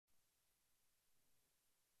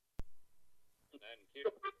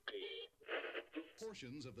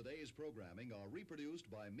Portions of the day's programming are reproduced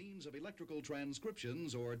by means of electrical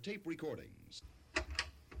transcriptions or tape recordings.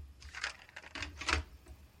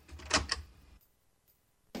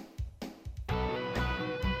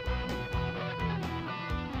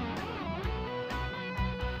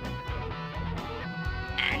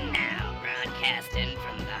 And now, broadcasting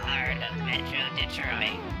from the heart of Metro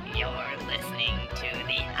Detroit, you're listening to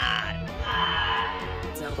the Odd Pod.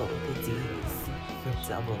 Double the D's for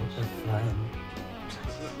double the fun.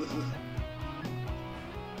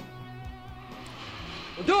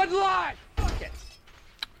 We'll do it live! Fuck it!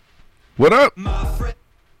 What up?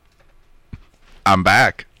 I'm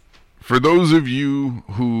back. For those of you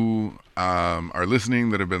who are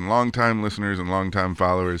listening that have been longtime listeners and longtime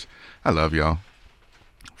followers, I love y'all.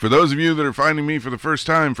 For those of you that are finding me for the first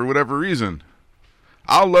time for whatever reason,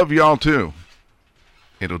 I'll love y'all too.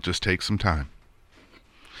 It'll just take some time.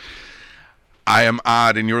 I am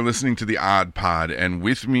Odd, and you're listening to the Odd Pod, and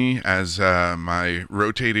with me as my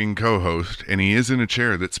rotating co-host, and he is in a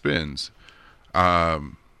chair that spins.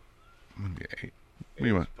 Okay. What do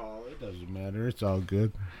you want? It doesn't matter. It's all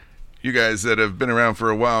good. You guys that have been around for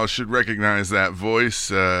a while should recognize that voice.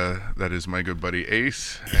 That is my good buddy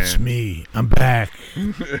Ace. It's me. I'm back.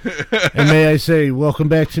 And may I say, welcome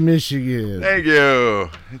back to Michigan. Thank you.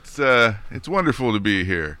 It's wonderful to be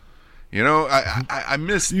here. You know, I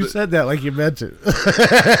miss. You said that like you meant it.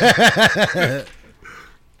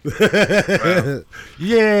 Well.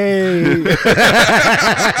 Yay!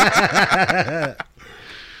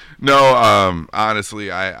 No,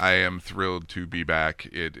 honestly, I am thrilled to be back.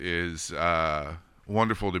 It is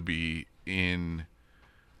wonderful to be in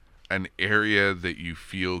an area that you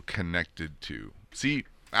feel connected to. See,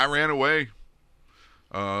 I ran away,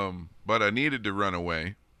 but I needed to run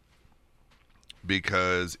away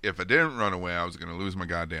because if I didn't run away, I was going to lose my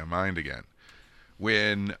goddamn mind again.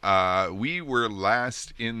 When we were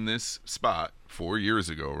last in this spot 4 years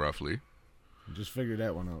ago, roughly. Just figured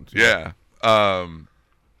that one out, too. Yeah.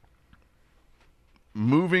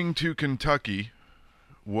 Moving to Kentucky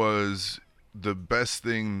was the best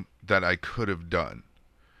thing that I could have done.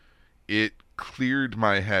 It cleared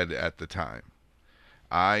my head at the time.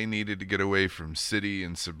 I needed to get away from city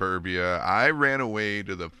and suburbia. I ran away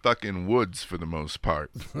to the fucking woods for the most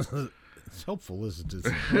part. It's helpful, isn't it?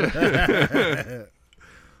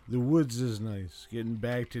 The woods is nice. Getting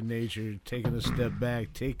back to nature, taking a step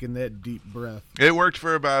back, taking that deep breath. It worked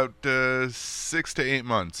for about 6 to 8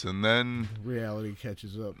 months, and then reality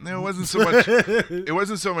catches up. It wasn't so much. It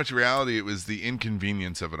wasn't so much reality. It was the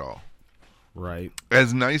inconvenience of it all. Right.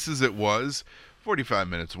 As nice as it was, 45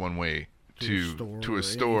 minutes one way to a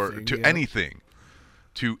store, anything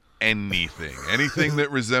that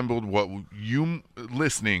resembled what you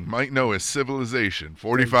listening might know as civilization.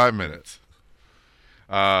 45 minutes.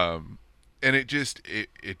 And it just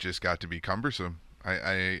got to be cumbersome.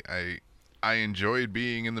 I enjoyed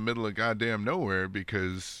being in the middle of goddamn nowhere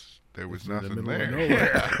because there was nothing there.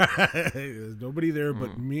 There's nobody there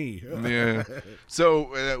but me. Yeah.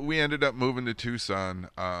 So we ended up moving to Tucson.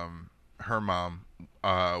 Her mom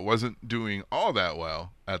wasn't doing all that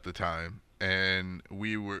well at the time, and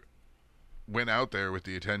we went out there with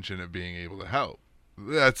the intention of being able to help.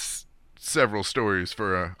 That's several stories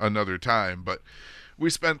for another time, but we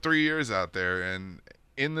spent 3 years out there, and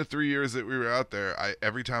in the 3 years that we were out there,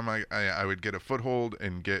 every time I would get a foothold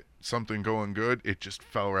and get something going good, it just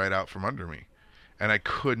fell right out from under me. And I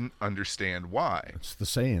couldn't understand why. It's the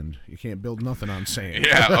sand. You can't build nothing on sand.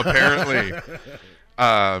 Yeah, apparently.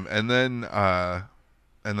 And then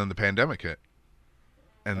the pandemic hit.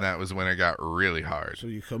 And that was when it got really hard. So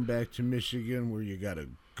you come back to Michigan where you got a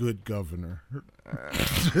good governor.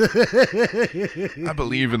 I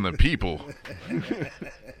believe in the people.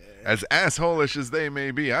 As asshole-ish as they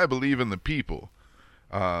may be, I believe in the people.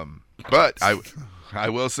 But I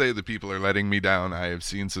will say the people are letting me down. I have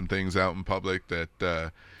seen some things out in public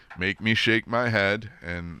that make me shake my head,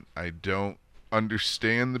 and I don't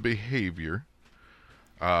understand the behavior.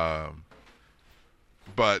 But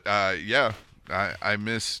yeah, I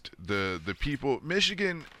missed the people.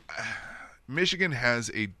 Michigan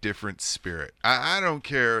has a different spirit. I don't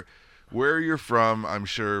care where you're from. I'm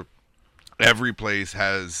sure every place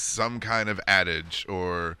has some kind of adage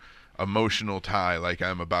or emotional tie like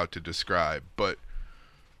I'm about to describe. But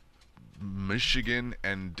Michigan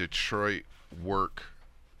and Detroit work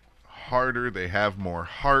harder. They have more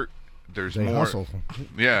heart. They hustle.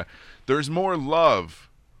 Yeah. There's more love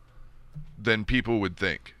than people would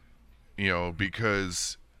think. You know,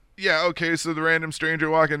 because, yeah, okay, so the random stranger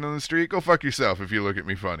walking down the street, go fuck yourself if you look at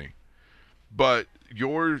me funny. But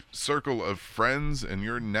your circle of friends and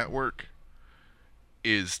your network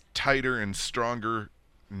is tighter and stronger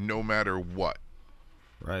no matter what.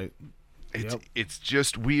 Right. It's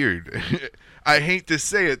just weird. I hate to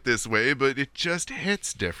say it this way, but it just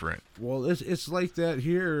hits different. Well, it's like that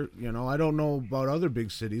here. I don't know about other big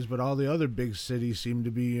cities, but all the other big cities seem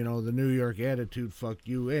to be, the New York attitude, fuck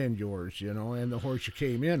you and yours, and the horse you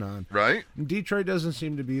came in on. Right? And Detroit doesn't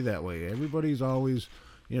seem to be that way. Everybody's always,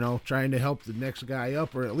 trying to help the next guy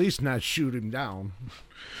up, or at least not shoot him down.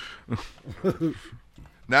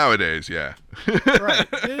 Nowadays, yeah. Right.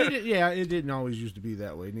 It didn't always used to be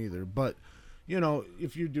that way neither. But,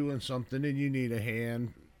 if you're doing something and you need a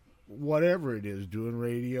hand, whatever it is, doing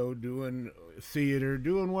radio, doing theater,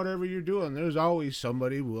 doing whatever you're doing, there's always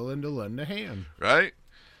somebody willing to lend a hand. Right?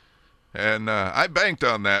 And I banked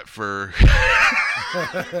on that for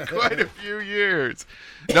quite a few years.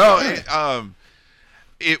 No,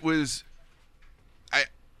 it was...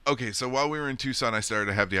 Okay, so while we were in Tucson, I started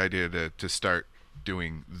to have the idea to start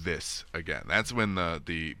doing this again. That's when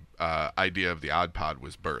the idea of the Odd Pod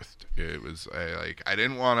was birthed. It was I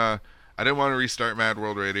didn't want to restart Mad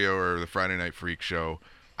World Radio or the Friday Night Freak Show.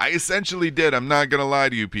 I essentially did. I'm not gonna lie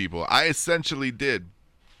to you people. I essentially did.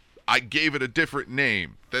 I gave it a different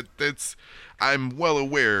name. That's I'm well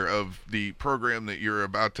aware of the program that you're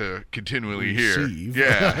about to continually hear.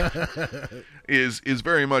 Yeah. is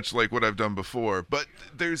very much like what I've done before, but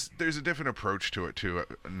there's a different approach to it too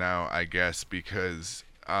now, I guess, because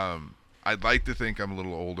I'd like to think I'm a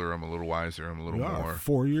little older, I'm a little wiser, I'm a little more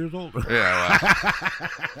 4 years older. Yeah.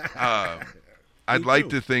 I'd like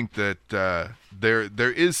to think that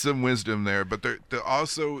there is some wisdom there, but there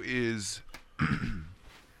also is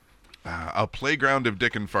a playground of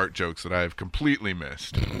dick and fart jokes that I have completely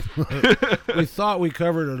missed. We thought we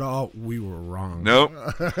covered it all. We were wrong. Nope.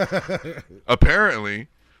 Apparently,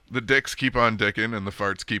 the dicks keep on dicking and the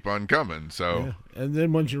farts keep on coming. So, yeah. And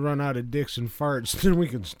then once you run out of dicks and farts, then we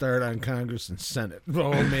can start on Congress and Senate.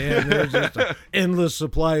 Oh man, there's just an endless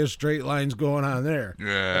supply of straight lines going on there.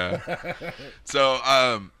 Yeah. So,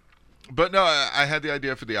 but no, I had the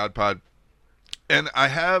idea for the Odd Pod, and I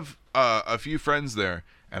have a few friends there.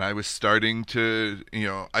 And I was starting to,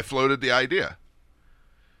 I floated the idea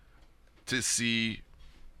to see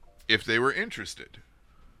if they were interested.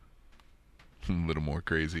 A little more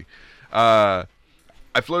crazy. I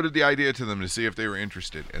floated the idea to them to see if they were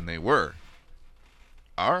interested, and they were.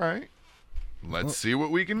 All right. Let's see what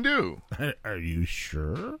we can do. Are you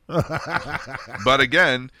sure? But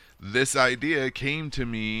again, this idea came to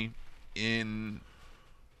me in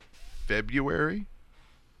February.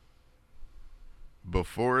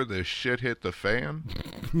 Before the shit hit the fan.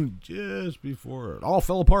 Just before it all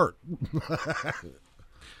fell apart.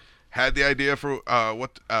 Had the idea for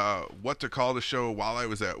what to call the show while I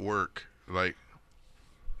was at work. Like,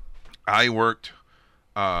 I worked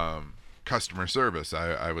customer service.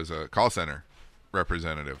 I was a call center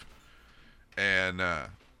representative. And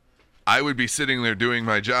I would be sitting there doing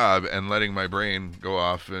my job and letting my brain go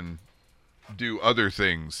off and do other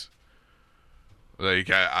things.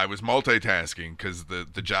 Like, I was multitasking because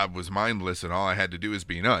the job was mindless and all I had to do was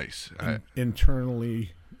be nice.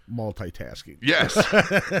 Internally multitasking. Yes.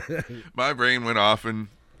 My brain went off and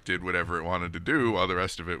did whatever it wanted to do while the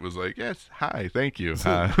rest of it was like, yes, hi, thank you.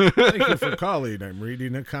 Thank you for calling. I'm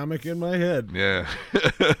reading a comic in my head. Yeah.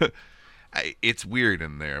 It's weird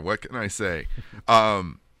in there. What can I say?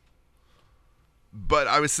 But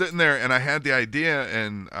I was sitting there and I had the idea,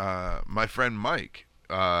 and my friend Mike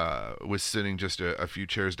was sitting just a few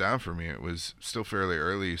chairs down from me. It was still fairly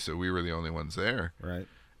early, so we were the only ones there. Right.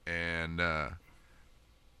 And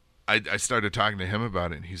I started talking to him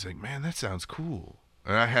about it, and he's like, man, that sounds cool.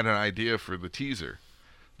 And I had an idea for the teaser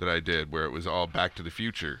that I did where it was all Back to the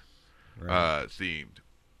Future themed.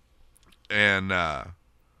 And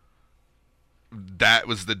that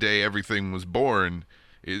was the day everything was born,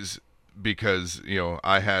 is because,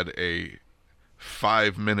 I had a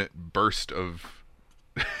 5-minute burst of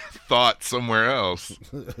thought somewhere else.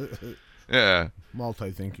 Yeah.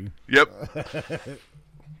 Multi-thinking. Yep.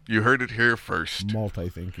 You heard it here first.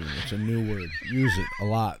 Multi-thinking. It's a new word. Use it a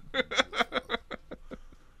lot.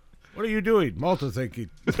 What are you doing? Multi-thinking.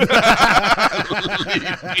 Leave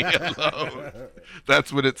me alone.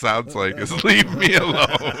 That's what it sounds like, is leave me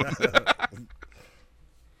alone.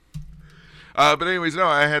 But anyways, no,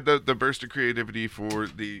 I had the burst of creativity for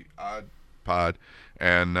the Odd Pod,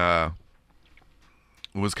 and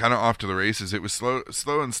was kind of off to the races. It was slow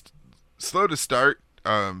to start,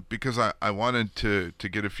 because I wanted to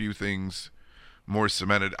get a few things more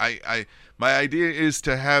cemented. My idea is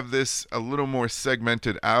to have this a little more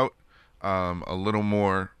segmented out, a little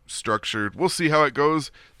more structured. We'll see how it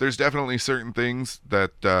goes. There's definitely certain things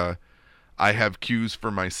that I have cues for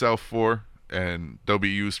myself for, and they'll be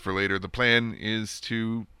used for later. The plan is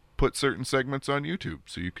to put certain segments on YouTube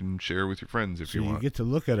so you can share with your friends if you want. You get to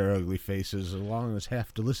look at our ugly faces as long as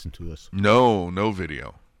have to listen to us. No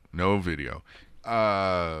video. Yes,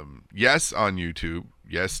 on YouTube.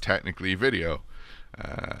 Yes, technically video.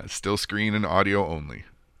 Still screen and audio only.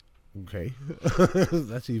 Okay.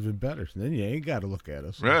 That's even better. Then you ain't got to look at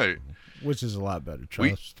us. Right. Which is a lot better.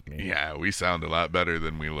 Trust me. Yeah, we sound a lot better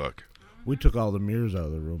than we look. We took all the mirrors out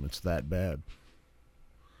of the room. It's that bad.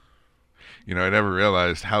 You know, I never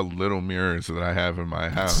realized how little mirrors that I have in my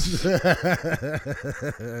house.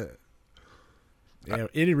 Yeah,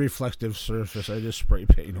 any reflective surface, I just spray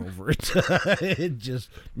paint over it. It just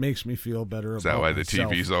makes me feel better. Is that why the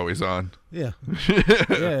TV's always on? Yeah.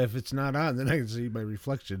 Yeah, if it's not on, then I can see my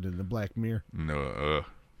reflection in the black mirror. No,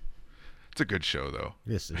 it's a good show, though.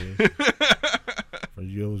 Yes, it is. For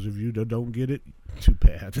those of you that don't get it, too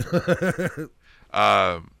bad.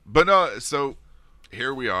 But no, so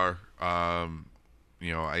here we are.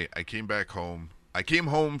 You know, I came back home. I came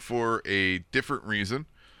home for a different reason.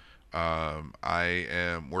 I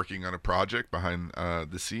am working on a project behind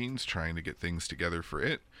the scenes, trying to get things together for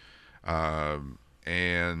it. And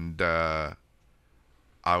I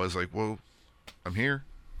was like, well, I'm here.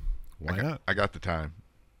 Why not? I got the time.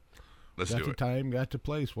 Let's do it. Got the time, got the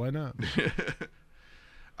place. Why not?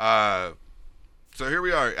 So here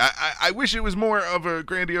we are. I wish it was more of a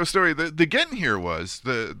grandiose story. The getting here was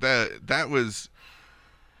that was.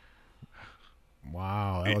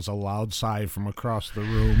 Wow, that was a loud sigh from across the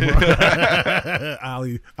room.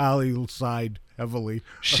 Ollie sighed heavily.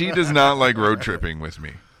 She does not like road tripping with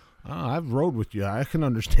me. Oh, I've rode with you. I can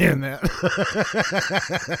understand that.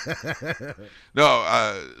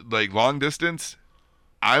 No, like long distance.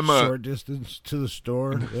 Short distance to the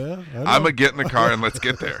store. Yeah, I'm a get in the car and let's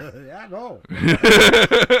get there. Yeah, I know.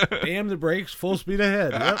 Damn the brakes, full speed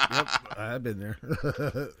ahead. Yep, I've been there.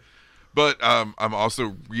 But I'm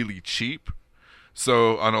also really cheap.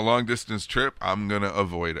 So on a long distance trip, I'm going to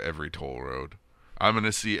avoid every toll road. I'm going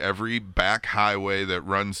to see every back highway that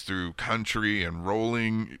runs through country and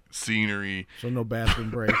rolling scenery. So no bathroom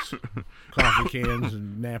breaks, coffee cans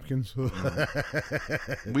and napkins.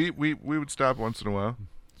 We would stop once in a while.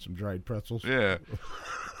 Some dried pretzels. Yeah.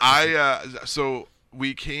 So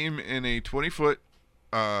we came in a 20-foot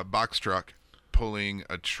box truck pulling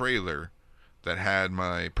a trailer that had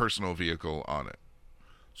my personal vehicle on it.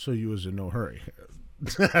 So you was in no hurry.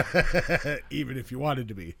 Even if you wanted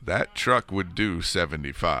to be. That truck would do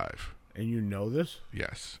 75. And you know this?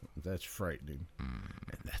 Yes. That's frightening.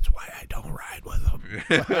 And that's why I don't ride with them.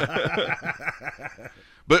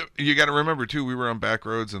 But you got to remember, too, we were on back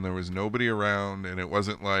roads and there was nobody around, and it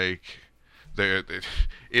wasn't like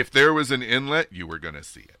if there was an inlet, you were going to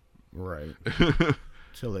see it. Right.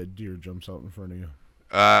 Till that deer jumps out in front of you.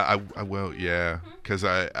 I will, yeah, because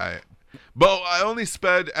but I only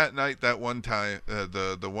sped at night that one time,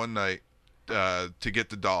 the one night to get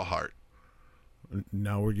the doll heart.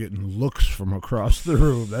 Now we're getting looks from across the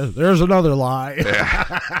room. There's another lie.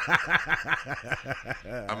 Yeah.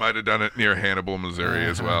 I might have done it near Hannibal, Missouri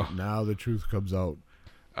as well. Now the truth comes out.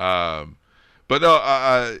 But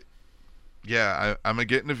no, yeah, I'm going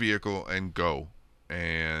to get in a vehicle and go.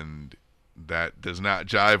 And that does not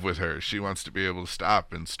jive with her. She wants to be able to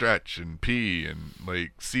stop and stretch and pee and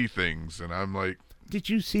like see things. And I'm like, did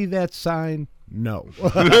you see that sign? No.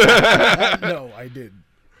 No, I didn't.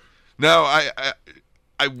 No, I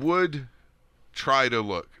would try to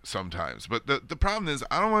look sometimes, but the problem is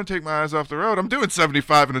I don't want to take my eyes off the road. I'm doing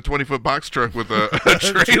 75 in a 20-foot box truck with a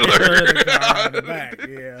trailer in the back.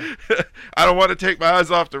 Yeah. I don't want to take my eyes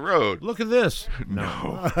off the road. Look at this.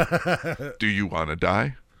 No. Do you want to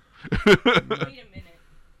die? Wait a minute.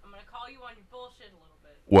 I'm going to call you on your bullshit a little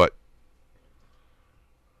bit. What?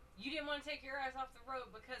 You didn't want to take your eyes off the road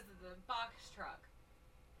because of the box truck.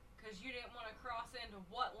 Because you didn't want to cross into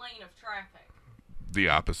what lane of traffic? The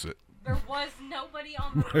opposite. There was nobody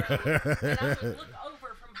on the road. And I would look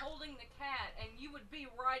over from holding the cat, and you would be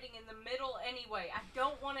riding in the middle anyway. I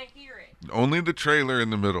don't want to hear it. Only the trailer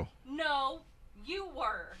in the middle. No, you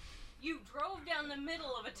were. You drove down the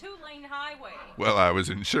middle of a 2-lane highway. Well, I was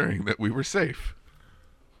ensuring that we were safe.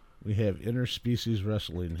 We have interspecies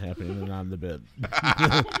wrestling happening on the bed.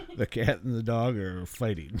 The cat and the dog are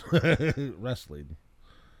fighting, wrestling.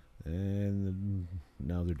 And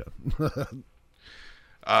now they're done.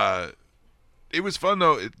 It was fun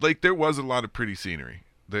though. There was a lot of pretty scenery.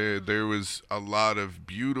 There was a lot of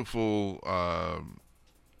beautiful,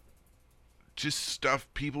 just stuff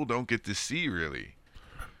people don't get to see really.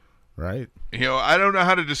 Right. You know, I don't know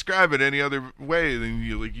how to describe it any other way than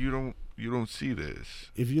you don't see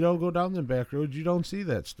this. If you don't go down the back roads, you don't see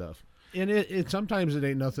that stuff. And it sometimes it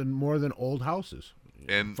ain't nothing more than old houses.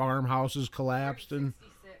 And farmhouses collapsed and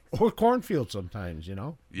 66. or cornfields sometimes,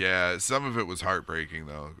 yeah, some of it was heartbreaking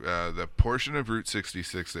though. The portion of Route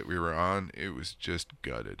 66 that we were on, it was just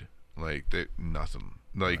gutted. Like nothing.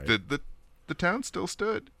 Like Right. the town still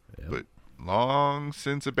stood, Yep. but long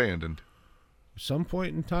since abandoned. Some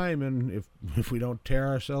point in time, and if we don't tear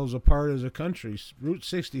ourselves apart as a country, Route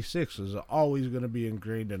 66 is always going to be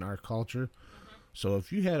ingrained in our culture. So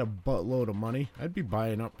if you had a buttload of money, I'd be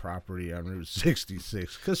buying up property on Route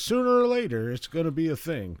 66, because sooner or later it's going to be a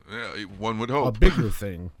thing, Yeah, one would a hope. bigger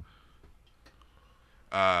thing.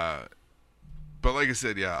 But like I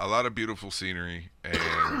said, yeah, a lot of beautiful scenery,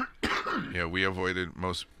 and we avoided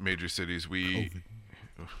most major cities. We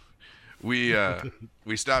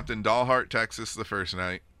stopped in Dalhart, Texas, the first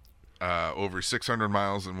night. Over 600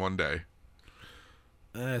 miles in one day.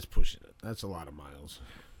 That's pushing it. That's a lot of miles.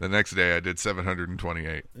 The next day, I did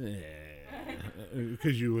 728.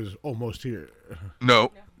 Because you was almost here.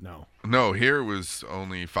 No, here was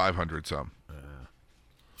only 500 some.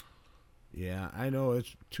 Yeah, I know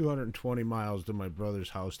it's 220 miles to my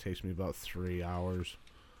brother's house. Takes me about 3 hours.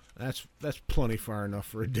 That's plenty far enough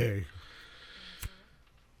for a day.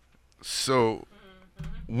 So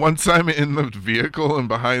once I'm in the vehicle and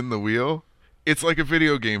behind the wheel, it's like a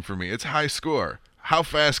video game for me. It's high score. How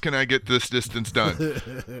fast can I get this distance done?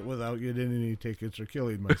 Without getting any tickets or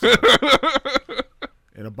killing myself.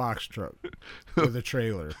 In a box truck with a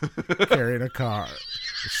trailer, carrying a car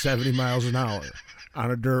at 70 miles an hour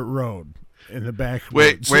on a dirt road in the back.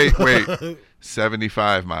 Wait.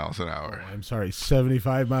 75 miles an hour. I'm sorry,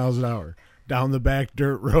 75 miles an hour down the back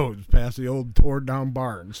dirt roads past the old torn down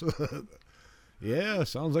barns. Yeah,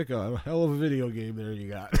 sounds like a hell of a video game there you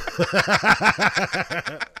got.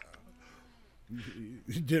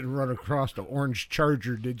 You didn't run across the orange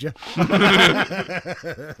Charger, did you?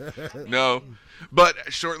 No.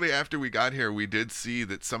 But shortly after we got here, we did see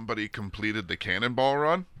that somebody completed the cannonball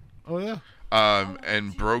run. Oh, yeah.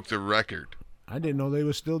 And broke the record. I didn't know they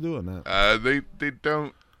were still doing that. They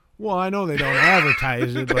don't. Well, I know they don't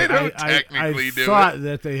advertise it, but They don't I technically do thought it.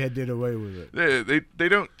 that they had did away with it. They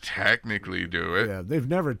don't technically do it. Yeah, they've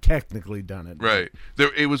never technically done it. Right.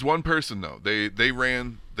 It was one person though. They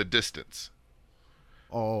ran the distance.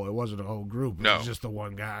 Oh, it wasn't a whole group. It No. was just the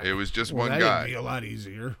one guy. It was just Well, one that'd guy. be a lot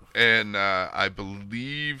easier. And I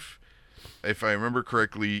believe, if I remember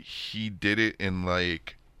correctly, he did it in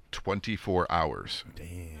like 24 hours.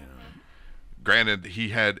 Damn. Granted,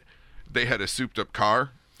 they had a souped up car,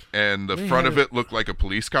 and the They front had of it looked like a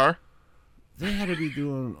police car, They had to be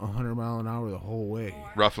doing 100 mile an hour the whole way.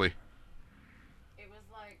 roughly. It was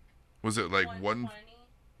like Was it like 120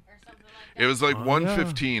 or something like that. It was like Oh,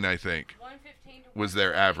 115, I think. 115 to was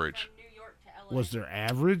their 120 average. From New York to LA. Was their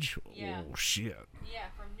average? Yeah. Oh, shit. Yeah,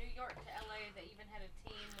 from New York to LA, they even had a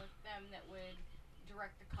team with them that would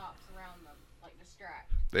direct the cops around them, like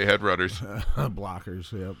distract. They had rudders.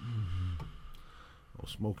 Blockers, yep. Oh,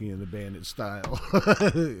 Smokey and the Bandit style.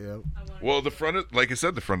 Yep. Well, the front of, like I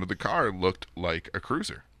said, the front of the car looked like a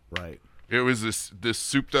cruiser. Right. It was this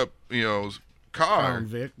souped up, car. Crown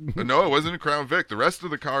Vic. No, it wasn't a Crown Vic. The rest of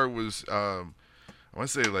the car was, I want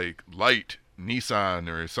to say like light Nissan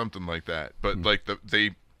or something like that. But like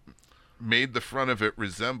they made the front of it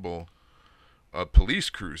resemble a police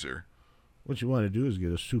cruiser. What you want to do is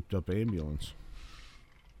get a souped up ambulance.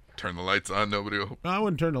 Turn the lights on, nobody will. No, I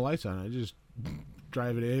wouldn't turn the lights on. I just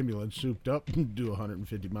drive an ambulance souped up and do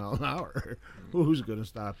 150 miles an hour. Who's going to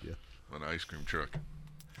stop you? An ice cream truck.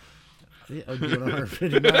 Yeah, I'm doing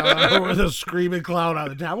 150 miles an hour with a screaming clown on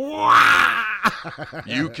the top. Wah!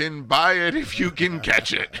 You can buy it if you can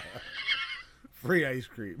catch it. Free ice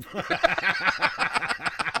cream.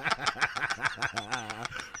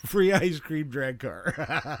 Free ice cream drag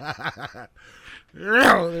car.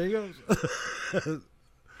 There he goes.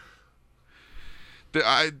 Did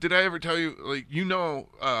I ever tell you,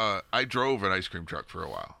 I drove an ice cream truck for a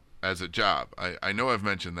while as a job. I know I've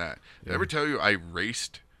mentioned that. Did I ever tell you I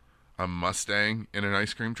raced a Mustang in an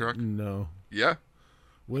ice cream truck? No. Yeah.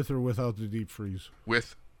 With or without the deep freeze?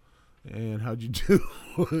 With. And how'd you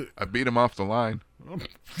do? I beat him off the line.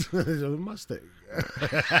 It's a Mustang.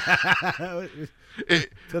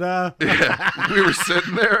 Ta-da. Yeah, we were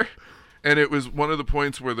sitting there, and it was one of the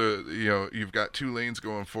points where you've got two lanes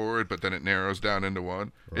going forward, but then it narrows down into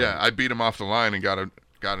one. Right. Yeah, I beat him off the line and got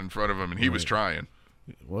in front of him, and he was trying.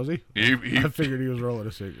 Was he? He I figured he was rolling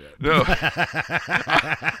a cigarette. No.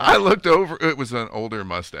 I looked over. It was an older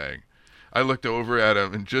Mustang. I looked over at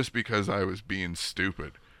him, and just because I was being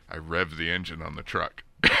stupid, I revved the engine on the truck.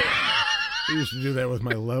 I used to do that with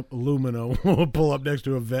my Lumino. Pull up next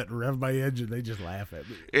to a vet and rev my engine. They just laugh at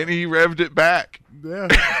me. And he revved it back. Yeah.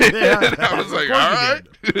 And I was like, all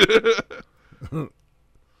right.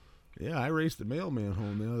 Yeah, I raced the mailman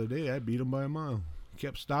home the other day. I beat him by a mile.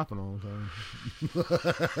 Kept stopping all the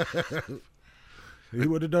time. He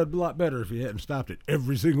would have done a lot better if he hadn't stopped at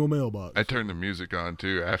every single mailbox. I turned the music on,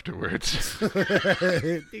 too, afterwards.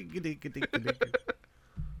 I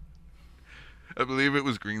believe it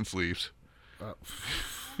was Green Sleeves.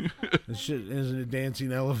 This shit isn't a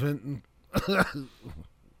dancing elephant.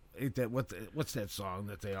 Ain't that what's that song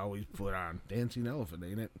that they always put on? Dancing Elephant,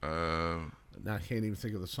 ain't it? I can't even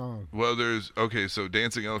think of the song. Well, so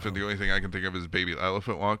Dancing Elephant, the only thing I can think of is Baby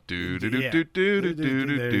Elephant Walk. Do do do Yeah. do do do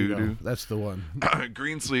do There do you go. do. That's the one.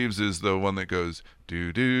 Green Sleeves is the one that goes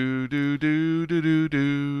do do do do do do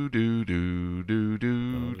do do do do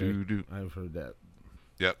do do do. I've heard that.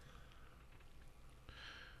 Yep.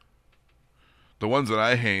 The ones that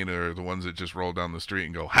I hate are the ones that just roll down the street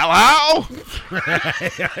and go, hello!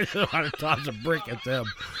 I just want to toss a brick at them.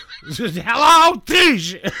 It's just, hello,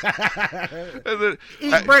 Tish! And then,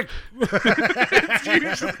 Eat brick!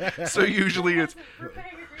 usually it's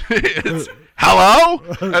hello,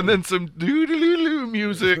 and then some doo-doo-doo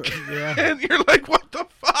music, Yeah. and you're like, what the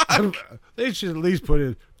fuck? They should at least put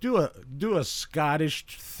in, do a Scottish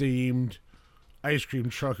themed ice cream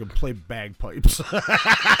truck and play bagpipes.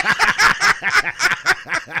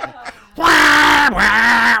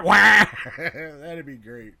 That'd be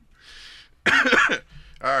great.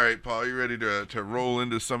 All right, Paul, you ready to roll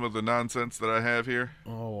into some of the nonsense that I have here?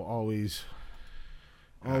 Oh, always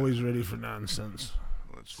ready for nonsense.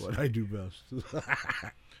 Let's That's what I do best.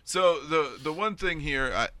 So the one thing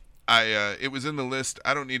here, I it was in the list.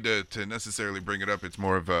 I don't need to necessarily bring it up. It's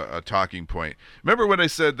more of a talking point. Remember when I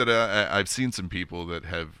said that I've seen some people that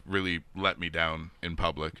have really let me down in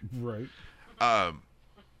public? Right.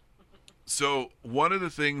 So one of the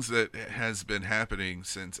things that has been happening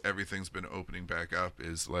since everything's been opening back up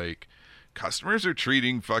is like customers are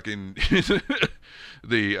treating fucking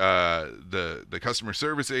the customer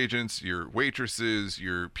service agents, your waitresses,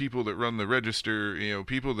 your people that run the register,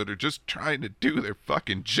 people that are just trying to do their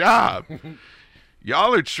fucking job.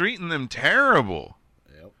 Y'all are treating them terrible.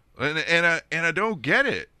 Yep. And I don't get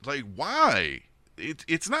it. Like, why?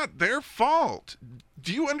 It's not their fault.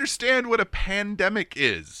 Do you understand what a pandemic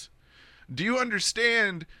is? Do you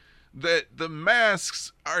understand that the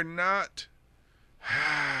masks are not...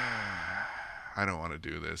 I don't want to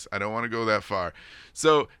do this. I don't want to go that far.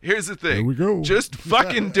 So here's the thing. Here we go. Just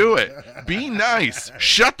fucking do it. Be nice.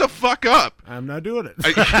 Shut the fuck up. I'm not doing it.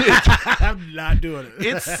 I'm not doing it.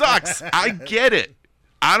 It sucks. I get it.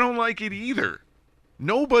 I don't like it either.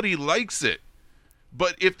 Nobody likes it.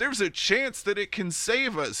 But if there's a chance that it can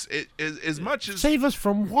save us, as much as... Save us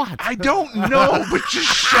from what? I don't know, but just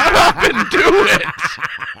shut up and do it.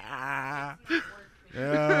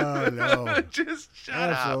 Oh, no. Just shut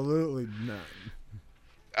up. Absolutely not.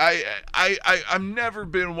 I've never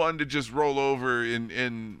been one to just roll over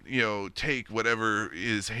and take whatever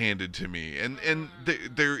is handed to me. And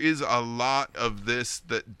there is a lot of this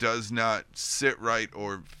that does not sit right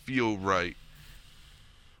or feel right.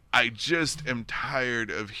 I just am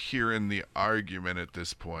tired of hearing the argument at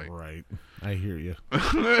this point. Right. I hear you.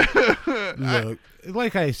 Look,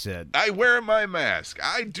 like I said, I wear my mask.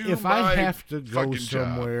 I do if my I have to go fucking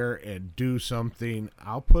somewhere and do something,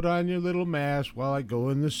 I'll put on your little mask while I go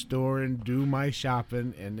in the store and do my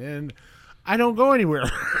shopping, and then I don't go anywhere.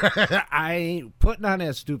 I ain't putting on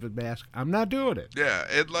that stupid mask. I'm not doing it. Yeah,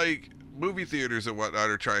 and like movie theaters and whatnot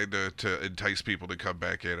are trying to entice people to come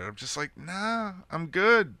back in, and I'm just like, nah, I'm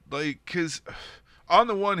good. Like, because on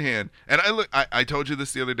the one hand, and I told you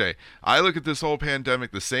this the other day, I look at this whole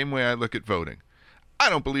pandemic the same way I look at voting.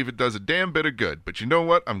 I don't believe it does a damn bit of good, but you know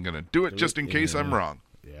what? I'm gonna do it just in case I'm wrong.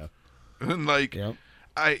 Yeah. And like, Yep.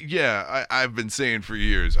 I've been saying for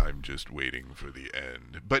years, I'm just waiting for the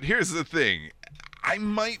end. But here's the thing, I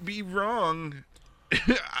might be wrong.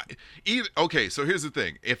 Okay, so here's the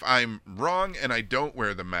thing. If I'm wrong and I don't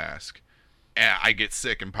wear the mask, I get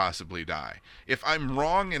sick and possibly die. If I'm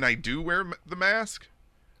wrong and I do wear the mask,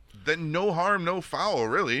 then no harm, no foul,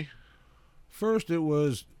 really. First it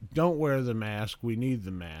was, don't wear the mask. We need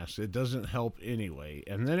the mask. It doesn't help anyway.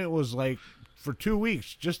 And then it was like, for 2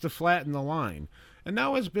 weeks, just to flatten the line. And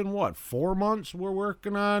now it's been, 4 months we're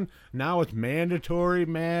working on? Now it's mandatory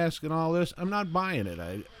mask and all this. I'm not buying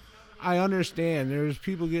it. I understand there's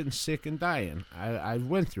people getting sick and dying. I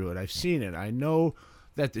went through it. I've seen it. I know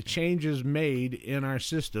that the changes made in our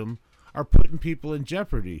system are putting people in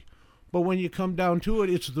jeopardy. But when you come down to it,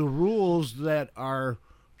 it's the rules that are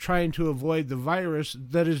trying to avoid the virus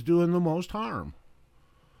that is doing the most harm.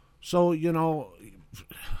 So,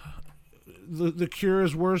 the cure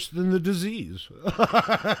is worse than the disease.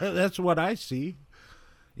 That's what I see.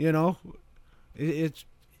 It's,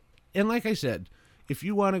 and like I said, if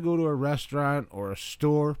you want to go to a restaurant or a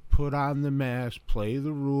store, put on the mask, play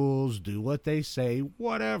the rules, do what they say,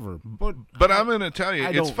 whatever. But I'm going to tell you,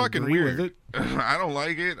 it's fucking weird. I don't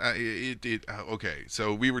like it. Okay,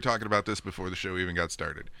 so we were talking about this before the show even got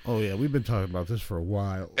started. Oh, yeah, we've been talking about this for a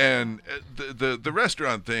while. And the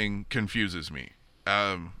restaurant thing confuses me.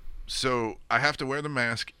 So I have to wear the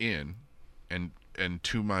mask in and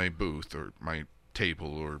to my booth or my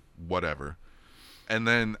table or whatever. And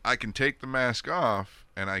then I can take the mask off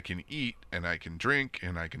and I can eat and I can drink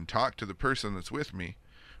and I can talk to the person that's with me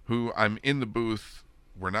who I'm in the booth.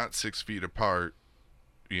 We're not 6 feet apart.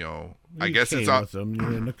 I guess it's on them.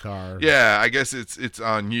 You're in the car. Yeah, I guess it's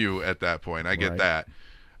on you at that point. I get that.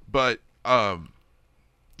 But,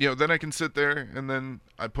 then I can sit there and then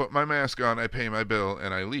I put my mask on, I pay my bill,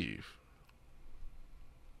 and I leave.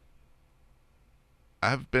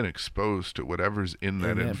 I've been exposed to whatever's in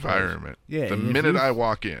that environment. Yeah, the minute I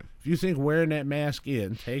walk in. If you think wearing that mask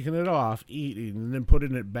in, taking it off, eating, and then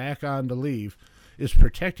putting it back on to leave is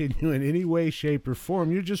protecting you in any way, shape, or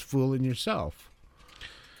form, you're just fooling yourself.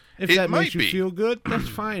 If that makes you feel good, that's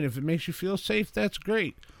fine. If it makes you feel safe, that's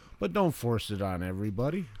great. But don't force it on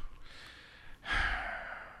everybody.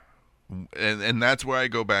 And that's where I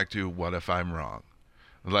go back to, what if I'm wrong?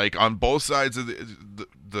 Like, on both sides of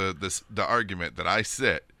the argument that I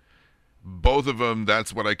sit, both of them,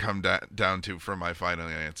 that's what I come down to for my final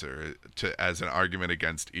answer as an argument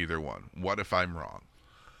against either one. What if I'm wrong?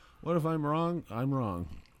 What if I'm wrong? I'm wrong.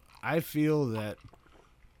 I feel that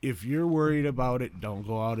if you're worried about it, don't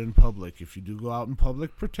go out in public. If you do go out in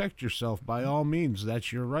public, protect yourself by all means.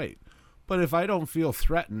 That's your right. But if I don't feel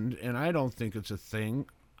threatened and I don't think it's a thing,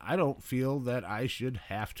 I don't feel that I should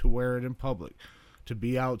have to wear it in public, to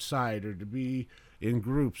be outside or to be in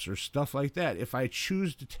groups or stuff like that. If I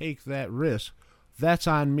choose to take that risk, that's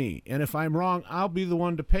on me. And if I'm wrong, I'll be the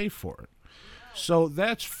one to pay for it. So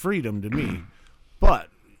that's freedom to me. But,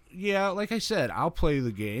 yeah, like I said, I'll play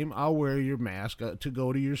the game. I'll wear your mask to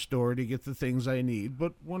go to your store to get the things I need.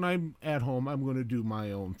 But when I'm at home, I'm going to do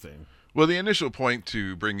my own thing. Well, the initial point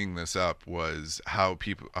to bringing this up was how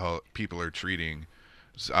people are treating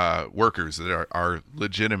workers that are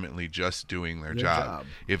legitimately just doing their job.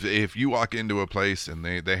 If you walk into a place and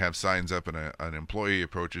they have signs up and an employee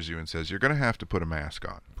approaches you and says, you're going to have to put a mask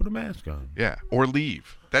on. Put a mask on. Yeah, or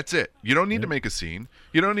leave. That's it. You don't need to make a scene.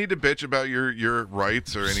 You don't need to bitch about your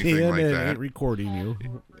rights or anything like that. Ain't recording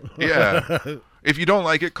you. Yeah. If you don't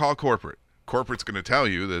like it, call corporate. Corporate's going to tell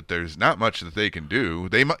you that there's not much that they can do.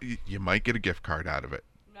 You might get a gift card out of it.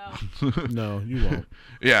 No. No, you won't.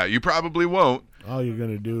 Yeah, you probably won't. All you're going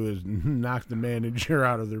to do is knock the manager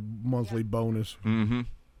out of their monthly bonus. Mm-hmm.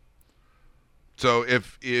 So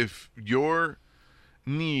if your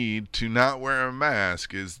need to not wear a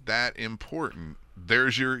mask is that important,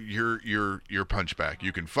 there's your punchback.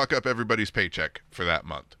 You can fuck up everybody's paycheck for that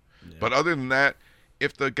month. Yeah. But other than that,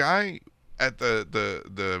 if the guy at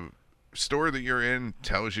the store that you're in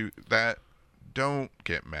tells you that, don't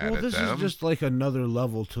get mad at them. Well, this is just like another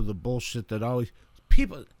level to the bullshit that always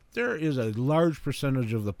people. There is a large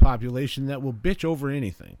percentage of the population that will bitch over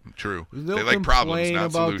anything. True. They'll they like problems,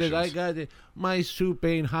 not about solutions. That I got it. My soup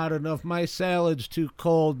ain't hot enough. My salad's too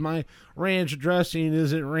cold. My ranch dressing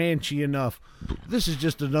isn't ranchy enough. This is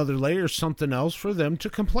just another layer, something else for them to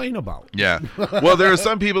complain about. Yeah. Well, there are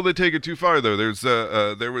some people that take it too far, though.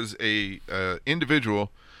 There was a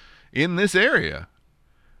individual in this area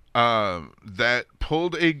that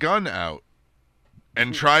pulled a gun out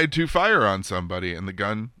and tried to fire on somebody, and the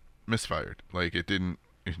gun misfired. Like, it didn't.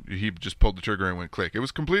 He just pulled the trigger and went click. It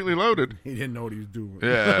was completely loaded. He didn't know what he was doing.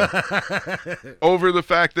 Yeah. Over the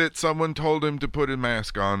fact that someone told him to put a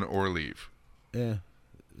mask on or leave. Yeah.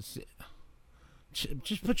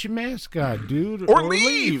 Just put your mask on, dude. Or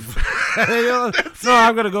leave. No,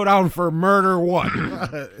 I'm going to go down for murder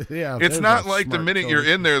one. Yeah. It's not like the minute you're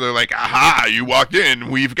in there, they're like, aha, you walked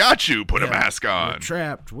in. We've got you. Put a mask on. You're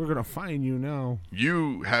trapped. We're going to find you now.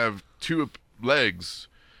 You have two legs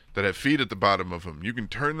that have feet at the bottom of them. You can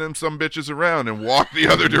turn them some bitches around and walk the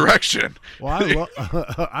other direction. Well,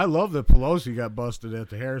 I love that Pelosi got busted at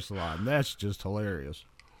the hair salon. That's just hilarious.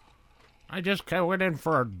 I just went in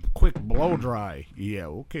for a quick blow dry. Yeah,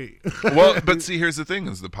 okay. Well, but see, here's the thing: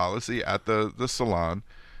 is the policy at the salon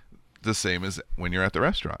the same as when you're at the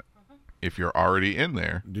restaurant? If you're already in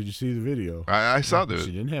there. Did you see the video? I saw the.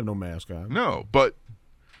 She didn't have no mask on. No, but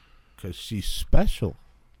because she's special.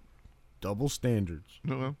 Double standards.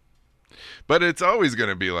 Well, but it's always going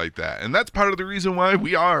to be like that, and that's part of the reason why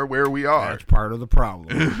we are where we are. That's part of the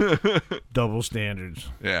problem. Double standards.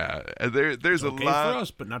 Yeah, there's Okay a lot for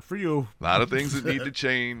us, but not for you. A lot of things that need to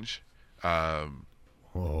change.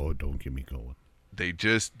 Oh, don't get me going.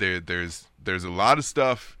 There's a lot of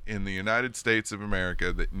stuff in the United States of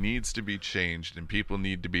America that needs to be changed and people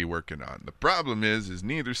need to be working on. The problem is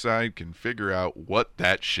neither side can figure out what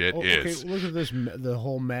that shit is. Okay, look at this, the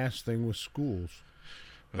whole mask thing with schools.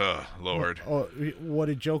 Oh, Lord. Oh, what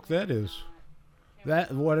a joke that is.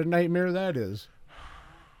 What a nightmare that is.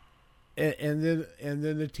 And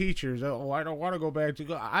then the teachers, oh, I don't want to go back to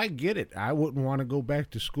go. I get it. I wouldn't want to go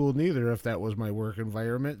back to school neither if that was my work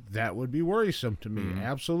environment. That would be worrisome to me.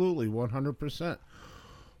 Absolutely, 100%.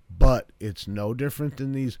 But it's no different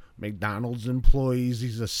than these McDonald's employees,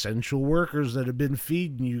 these essential workers that have been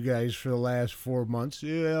feeding you guys for the last 4 months.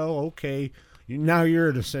 Yeah, okay. Now you're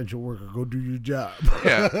an essential worker. Go do your job.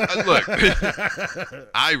 Yeah, look,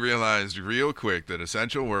 I realized real quick that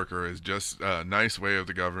essential worker is just a nice way of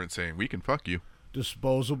the government saying we can fuck you.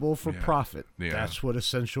 Disposable for profit. Yeah. That's what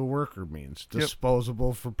essential worker means.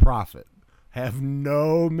 Disposable for profit. Have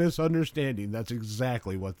no misunderstanding. That's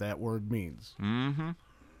exactly what that word means. Mm-hmm.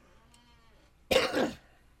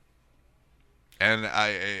 And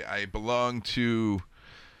I belong to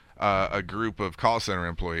a group of call center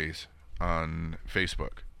employees on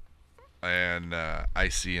Facebook, and I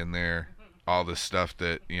see in there all the stuff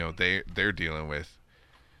that they're dealing with.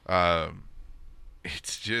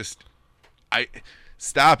 It's just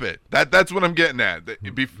stop it. That's what I'm getting at.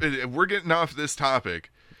 We're getting off this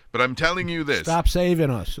topic, but I'm telling you this: stop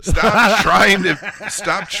saving us.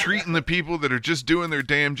 Stop treating the people that are just doing their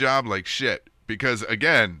damn job like shit. Because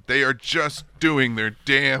again, they are just doing their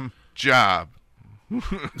damn job.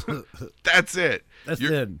 That's it. That's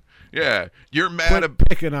it. Yeah, you're mad Quit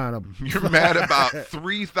picking on them. You're mad about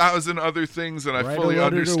 3,000 other things that I fully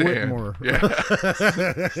understand.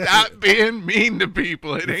 Yeah. Stop being mean to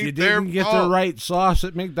people. It ain't their fault. If you didn't get the right sauce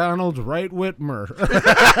at McDonald's, right Whitmer.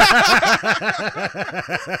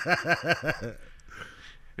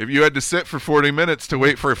 If you had to sit for 40 minutes to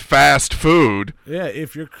wait for fast food. Yeah,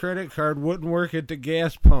 if your credit card wouldn't work at the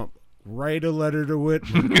gas pump, write a letter to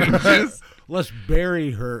Whitmer. Let's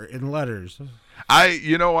bury her in letters.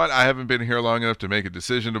 You know what? I haven't been here long enough to make a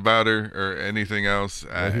decision about her or anything else.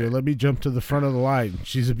 Here, let me jump to the front of the line.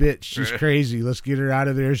 She's a bitch. She's crazy. Let's get her out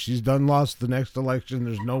of there. She's done lost the next election.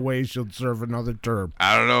 There's no way she'll serve another term.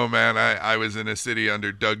 I don't know, man. I was in a city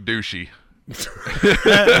under Doug Ducey. That's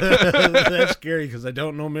scary because I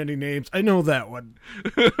don't know many names. I know that one.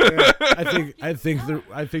 I think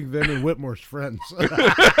them and Whitmore's friends. He's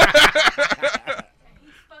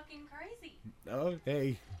fucking crazy.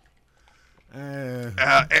 Okay.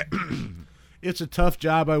 It's a tough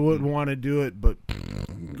job. I wouldn't want to do it, but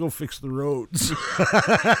go fix the roads. So here was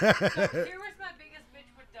my biggest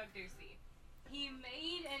bitch with Doug Ducey. He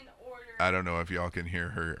made an order. I don't know if y'all can hear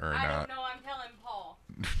her or I not. don't know. I'm telling Paul.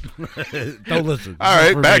 Don't listen. All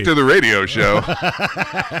right, back to the radio show. No,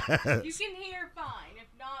 you can hear fine. If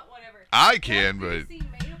not, whatever. I can, Doug but Ducey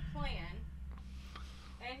made a plan,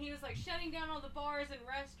 and he was like shutting down all the bars and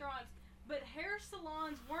restaurants. But hair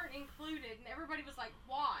salons weren't included, and everybody was like,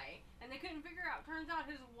 why? And they couldn't figure out. Turns out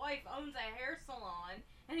his wife owns a hair salon,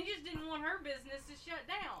 and he just didn't want her business to shut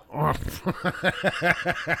down.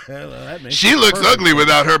 Well, she looks ugly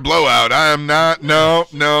without her blowout. I am not. No,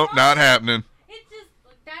 not happening. It's just,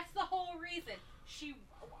 that's the whole reason. She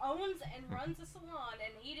owns and runs a salon,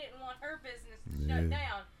 and he didn't want her business to shut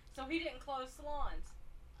down, so he didn't close salons.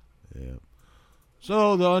 Yeah.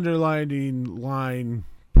 So the underlining line...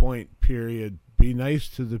 point period, be nice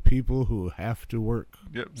to the people who have to work.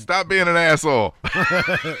 Yep. Stop being an asshole.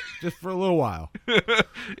 Just for a little while.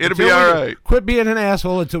 It'll be all right. Quit being an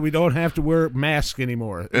asshole until we don't have to wear masks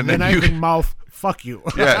anymore. And then I can mouth fuck you.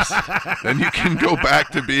 Yes. Then you can go back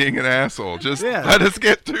to being an asshole. Just let us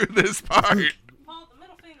get through this part. Paul, the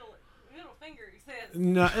middle finger, he says.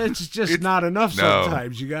 No, it's just not enough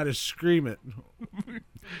sometimes. You got to scream it.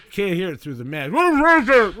 Can't hear it through the mask.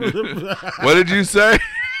 What did you say?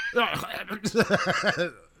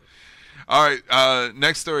 All right,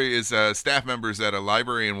 next story is staff members at a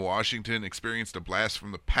library in Washington experienced a blast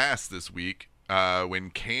from the past this week when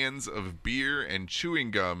cans of beer and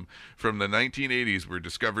chewing gum from the 1980s were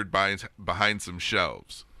discovered behind some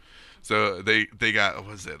shelves. So they got, what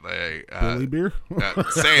was it, like Billy beer?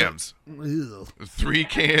 Sam's. 3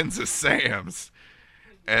 cans of Sam's.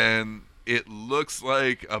 And it looks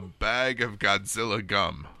like a bag of Godzilla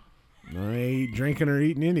gum. I ain't drinking or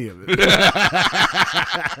eating any of it.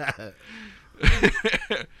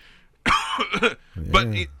 But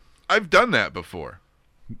I've done that before.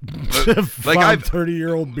 Like I've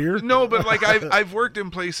 30-year-old beer. No, but like I've worked in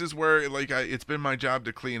places where like it's been my job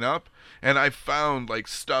to clean up, and I've found like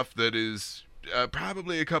stuff that is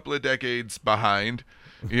probably a couple of decades behind.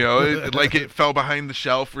 You know, it fell behind the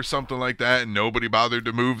shelf or something like that, and nobody bothered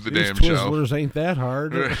to move the damn shelf. Twizzlers ain't that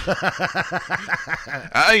hard.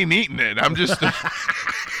 I ain't eating it. I'm just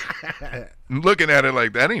looking at it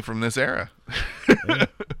like that ain't from this era. Yeah.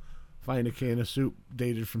 Find a can of soup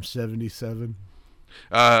dated from 1977.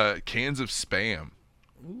 Cans of Spam.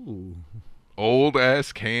 Ooh. Old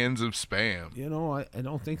ass cans of Spam. You know, I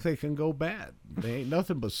don't think they can go bad. They ain't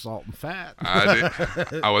nothing but salt and fat.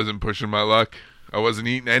 I wasn't pushing my luck. I wasn't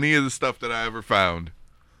eating any of the stuff that I ever found.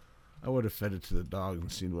 I would have fed it to the dog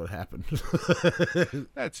and seen what happened.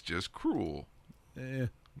 That's just cruel. Yeah.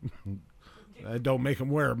 Don't make them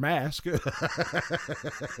wear a mask.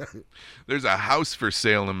 There's a house for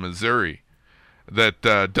sale in Missouri that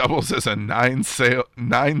doubles as a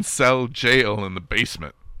 9-cell jail in the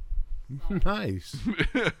basement. Nice.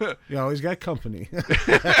 You always got company.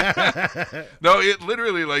 No, it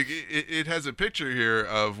literally, like, it has a picture here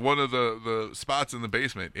of one of the spots in the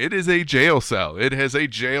basement. It is a jail cell. It has a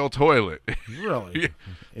jail toilet. Really?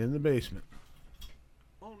 In the basement.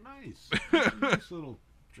 Oh, nice. Nice little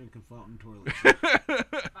drinking fountain toilet.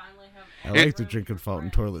 I like the drinking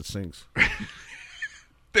fountain toilet sinks.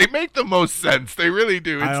 They make the most sense. They really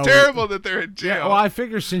do. It's terrible that they're in jail. Yeah, well, I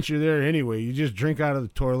figure since you're there anyway, you just drink out of the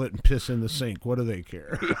toilet and piss in the sink. What do they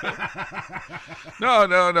care?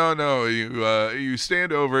 No. You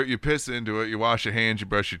stand over it, you piss into it, you wash your hands, you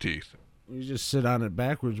brush your teeth. You just sit on it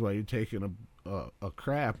backwards while you're taking a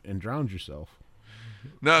crap and drown yourself.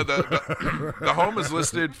 No, the home is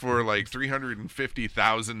listed for like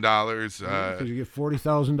 $350,000. Because you get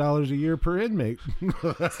 $40,000 a year per inmate.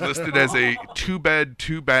 It's listed as a 2-bed,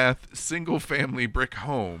 2-bath, single-family brick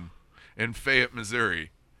home in Fayette, Missouri.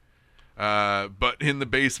 But in the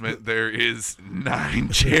basement there is 9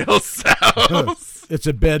 jail cells. It's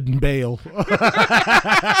a bed and bail.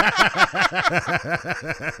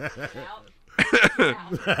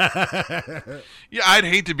 Yeah, I'd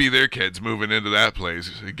hate to be their kids moving into that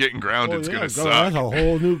place. Getting grounded's gonna suck. That's a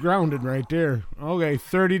whole new grounding right there. Okay,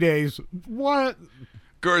 30 days. What?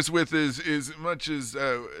 Of course, with as much as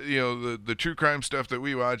the true crime stuff that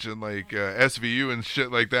we watch and like SVU and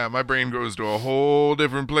shit like that, my brain goes to a whole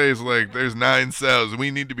different place. Like, there's 9 cells.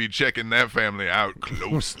 We need to be checking that family out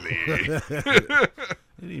closely.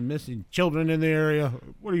 Any missing children in the area?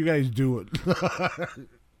 What are you guys doing?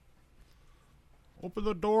 Open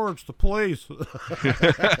the door, it's the police. Yikes.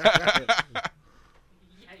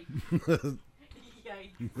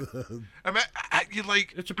 I mean, you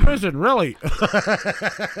like it's a prison, really.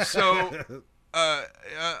 So,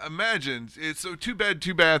 imagine it's 2-bed,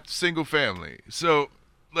 2-bath, single family. So,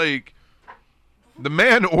 like, the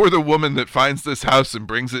man or the woman that finds this house and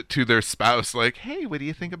brings it to their spouse, like, hey, what do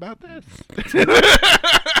you think about this?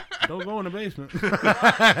 Don't go in the basement.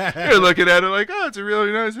 You're looking at it like, oh, it's a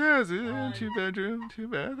really nice house. 2-bedroom,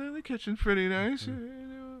 2-bath, and the kitchen's pretty nice.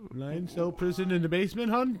 9-cell prison in the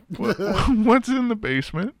basement, hon? What's in the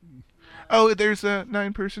basement? Oh, there's a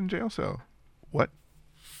 9-person jail cell. What?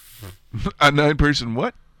 A 9-person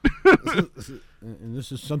what? And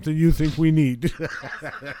this is something you think we need. That's our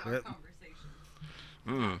conversations.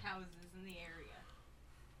 Houses in the area.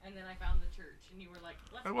 And then I found the church, and you were like,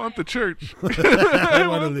 let's I want the buy church. I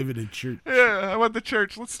want to live in a church. Yeah, I want the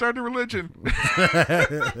church. Let's start a religion. The church up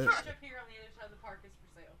here on the other side of the park is for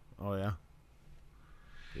sale. Oh, yeah?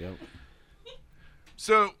 Yep.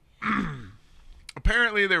 So,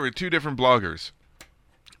 apparently there were 2 different bloggers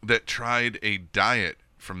that tried a diet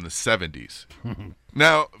from the 70s.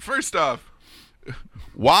 Now, first off,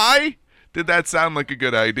 why did that sound like a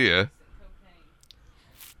good idea?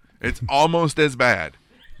 It's almost as bad.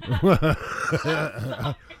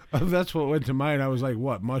 That's what went to mind. I was like,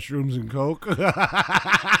 what, mushrooms and Coke?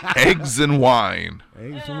 Eggs and wine.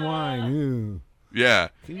 Eggs and wine. Ew. Yeah.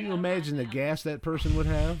 Can you imagine the gas that person would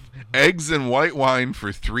have? Eggs and white wine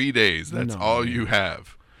for 3 days. That's No. all you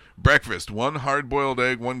have. Breakfast, 1 hard-boiled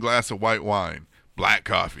egg, 1 glass of white wine. Black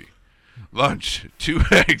coffee. Lunch, 2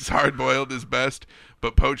 eggs, hard-boiled is best,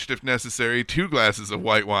 but poached if necessary, 2 glasses of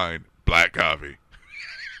white wine. Black coffee.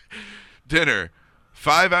 Dinner,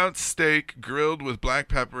 5-ounce steak grilled with black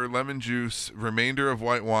pepper, lemon juice, remainder of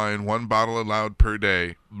white wine, 1 bottle allowed per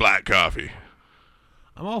day. Black coffee.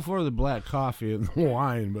 I'm all for the black coffee and the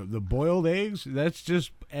wine, but the boiled eggs, that's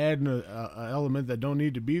just adding a element that don't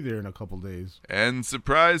need to be there in a couple days. And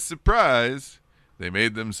surprise, surprise, they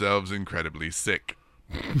made themselves incredibly sick.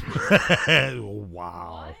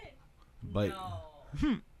 Wow. What? But No.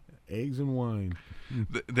 eggs and wine.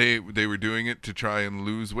 They were doing it to try and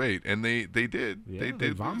lose weight, and they did. Yeah, they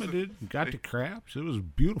did vomited, got the craps. It was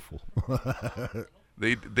beautiful.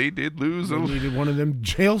 They did lose. They needed one of them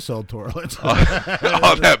jail cell toilets. All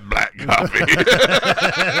that black coffee.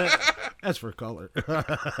 That's for color.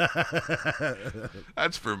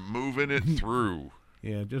 That's for moving it through.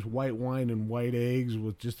 Yeah, just white wine and white eggs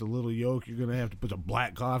with just a little yolk. You're gonna have to put some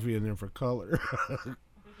black coffee in there for color.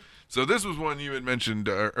 So this was one you had mentioned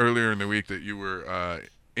earlier in the week that you were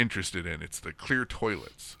interested in. It's the clear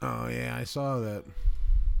toilets. Oh, yeah, I saw that.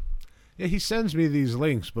 Yeah, he sends me these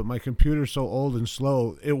links, but my computer's so old and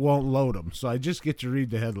slow, it won't load them. So I just get to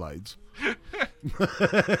read the headlines.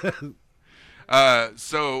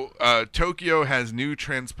 Tokyo has new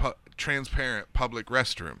transparent public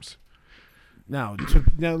restrooms. Now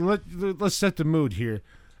let's set the mood here.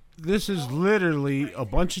 This is literally a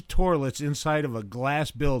bunch of toilets inside of a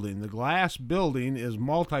glass building. The glass building is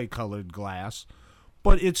multicolored glass,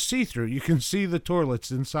 but it's see-through. You can see the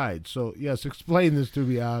toilets inside. So, yes, explain this to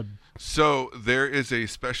me, Odd. So there is a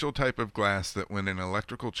special type of glass that when an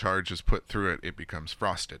electrical charge is put through it, it becomes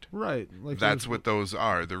frosted. Right. That's what those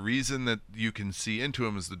are. The reason that you can see into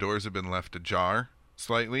them is the doors have been left ajar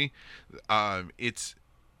slightly.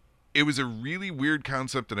 It was a really weird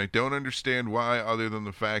concept, and I don't understand why, other than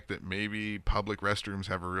the fact that maybe public restrooms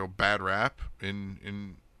have a real bad rap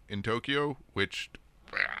in Tokyo, which,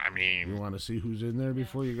 I mean... You want to see who's in there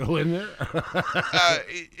before you go in there?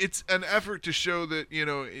 It's an effort to show that,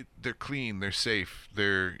 they're clean, they're safe,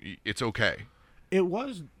 it's okay. It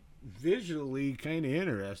was visually kind of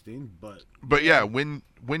interesting, but yeah, when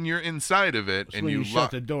you're inside of it and when you lock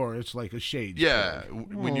shut the door, it's like a shade. Yeah,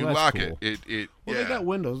 when you lock cool. it well, they got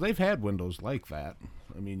windows. They've had windows like that.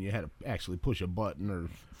 I mean, you had to actually push a button or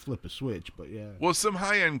flip a switch, but yeah. Well, some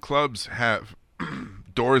high-end clubs have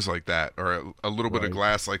doors like that, or a little bit of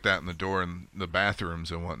glass like that in the door in the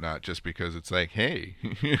bathrooms and whatnot, just because it's like, hey,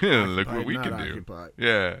 look what we can do.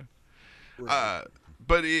 Yeah. Right.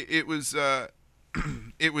 But it was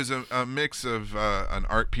it was a mix of an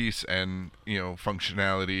art piece and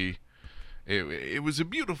functionality. It was a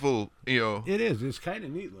beautiful It is. It's kind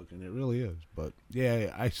of neat looking. It really is. But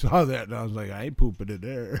yeah, I saw that and I was like, I ain't pooping in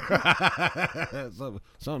there.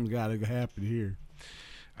 Something's got to happen here.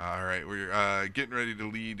 All right, we're getting ready to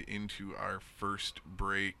lead into our first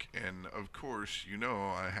break, and of course,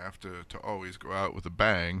 I have to always go out with a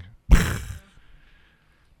bang.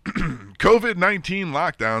 COVID-19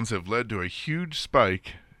 lockdowns have led to a huge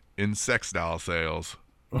spike in sex doll sales.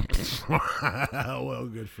 Well,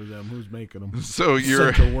 good for them. Who's making them? So you're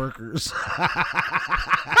essential workers.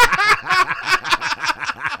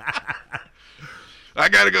 I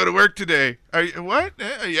got to go to work today. What?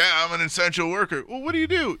 Yeah, I'm an essential worker. Well, what do?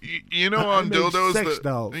 On dildos,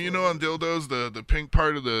 on dildos, the pink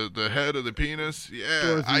part of the head of the penis. Yeah,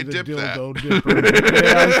 Dorothy I dipped that. Dipper.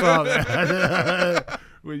 Yeah, I saw that.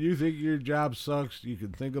 When you think your job sucks, you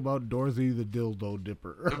can think about Dorothy the dildo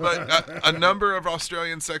dipper. But a number of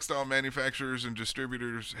Australian sex doll manufacturers and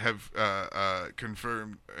distributors have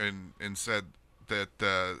confirmed and said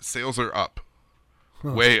that sales are up.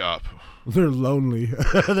 Way up. They're lonely.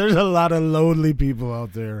 There's a lot of lonely people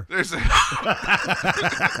out there. There's a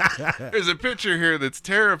picture here that's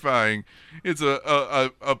terrifying. It's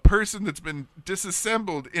a person that's been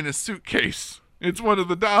disassembled in a suitcase. It's one of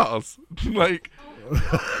the dolls.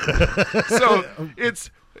 So it's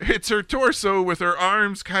her torso with her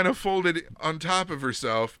arms kind of folded on top of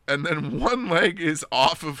herself, and then one leg is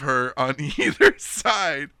off of her on either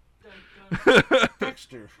side.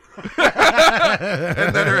 Dexter.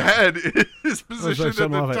 And then her head is positioned at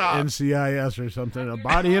the top. NCIS or something. A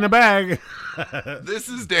body in a bag. This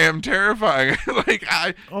is damn terrifying.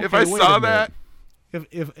 If I saw that.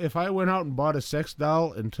 If I went out and bought a sex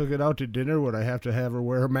doll and took it out to dinner, would I have to have her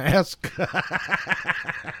wear a mask?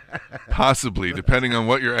 Possibly, depending on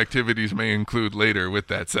what your activities may include later with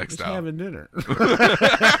that sex doll. Having dinner.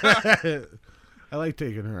 I like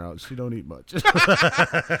taking her out. She don't eat much.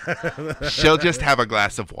 She'll just have a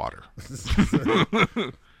glass of water.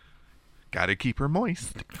 Gotta keep her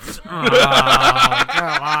moist. Oh,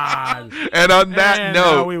 come on. And on that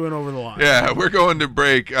note, now we went over the line. Yeah, we're going to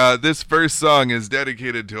break. This first song is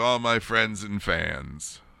dedicated to all my friends and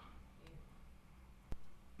fans.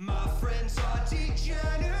 My friends are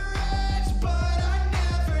degenerates, but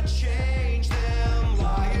I never change them.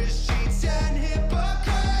 Liars, cheats, and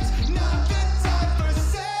hypocrites. Not the time for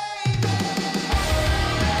saving.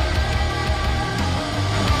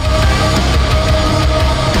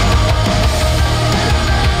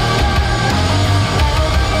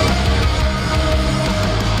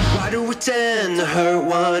 Why do we tend to hurt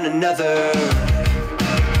one another?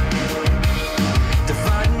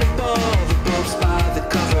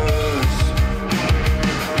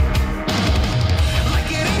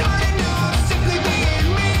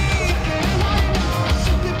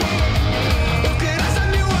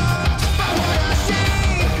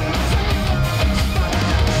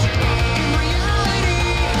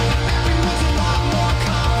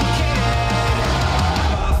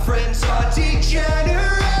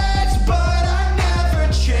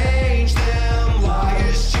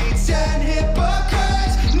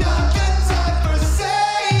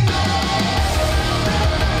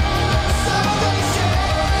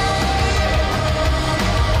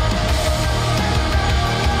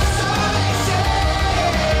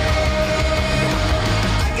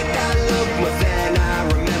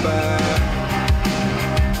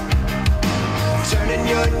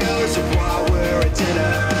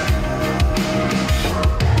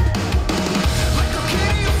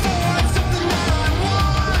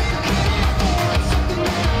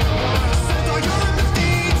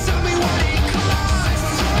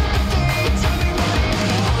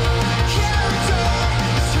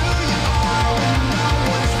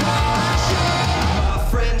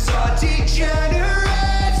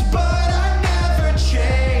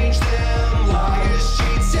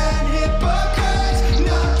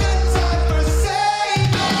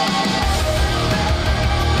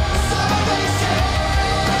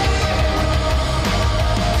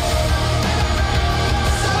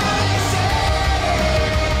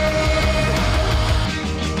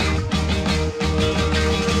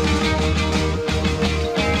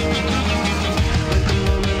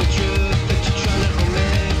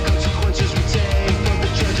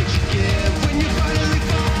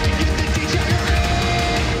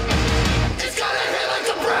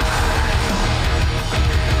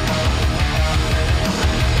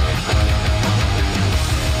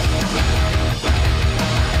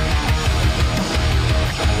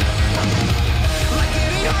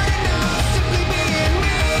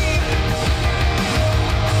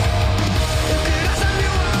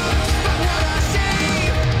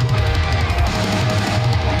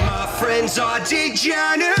 songs are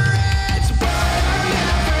degenerates, but I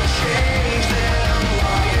never change them.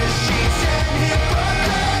 Liars, cheats, and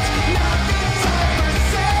hypocrites, not the type for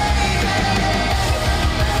saving.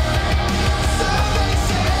 So they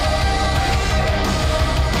say.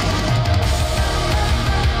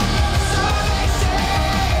 So they say.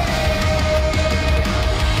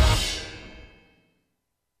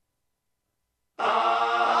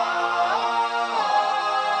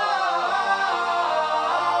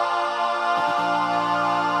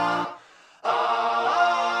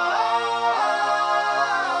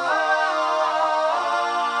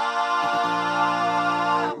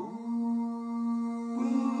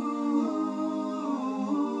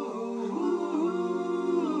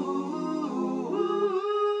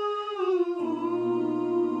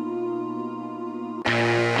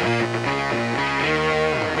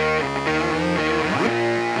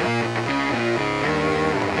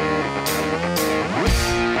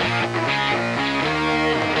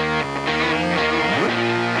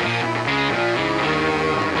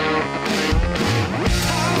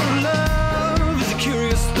 Love is a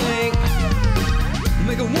curious thing.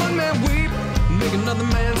 Make a one man weep, make another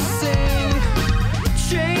man sing.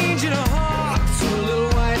 Changing a heart to a little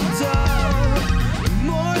white dove.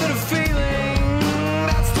 More than a feeling,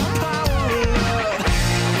 that's the power of love.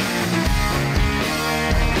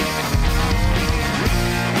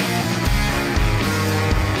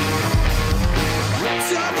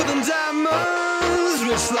 Tougher than diamonds,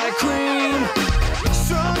 rich like cream.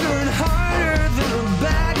 Stronger and harder than a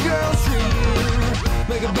bad girl's dream.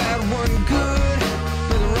 Make a bad one good,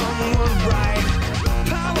 make a wrong one right.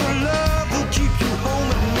 Power of love will keep you home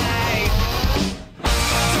at night.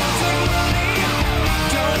 Don't take money,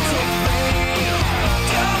 don't take fame.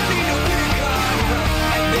 Don't need a big gun,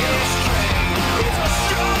 ride this train. It's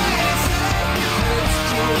strong and it's safe, and it's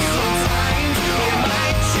cruel sometimes. It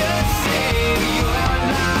might just save your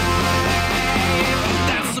life.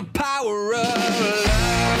 That's the power of love.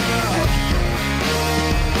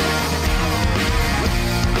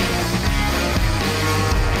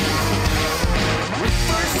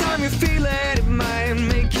 First time you feel it, it might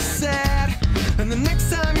make you sad. And the next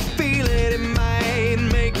time you feel it, it might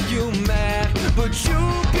make you mad. But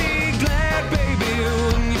you'll be glad, baby,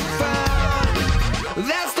 when you found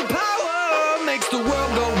that's the power makes the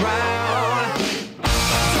world go round.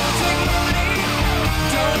 Don't take money,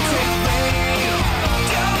 don't take fame.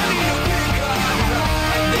 Don't need a big gun,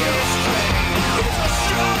 ride this train. It's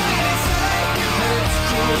strong and it's safe, and it's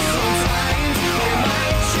cruel sometimes. It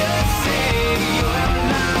might just save your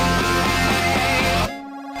life.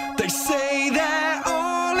 They say that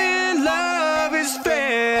all in love is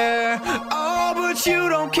fair. Oh, but you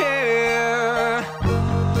don't care.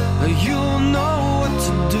 You'll know what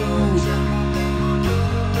to do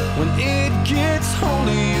when it gets hold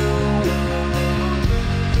of you.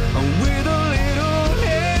 With a little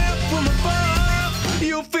help from above,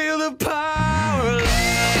 you'll feel the power of love.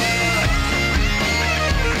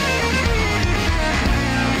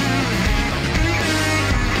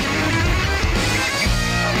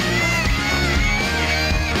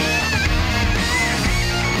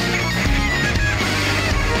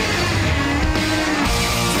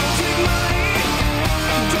 Don't take money,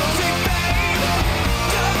 don't take fame.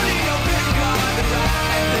 Don't need no big gun to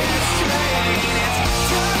ride this train. It's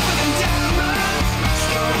tougher than diamonds,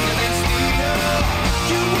 stronger than steel.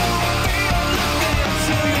 You won't feel nothing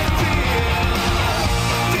until you feel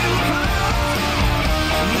the power.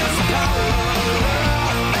 That's the power of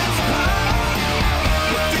love. That's the power.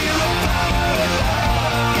 You feel the power of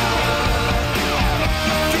love.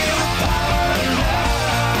 You feel the power of love.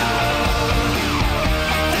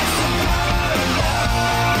 That's the power of love.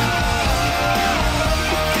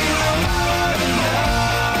 Feel the power of love.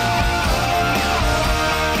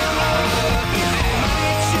 It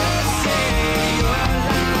might just save your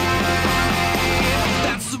life.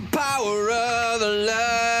 That's the power of the love.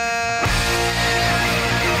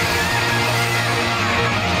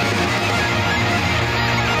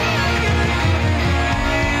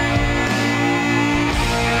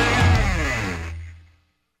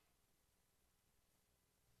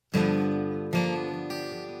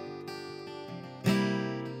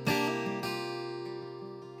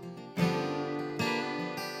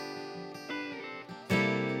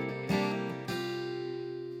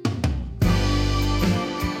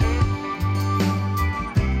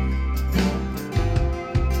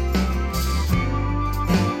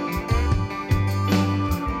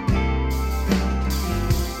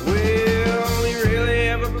 Will we really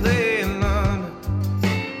ever play in London?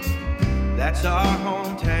 That's our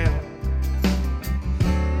hometown.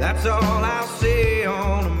 That's all I'll say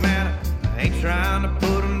on the matter. I ain't trying to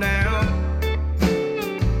put 'em down.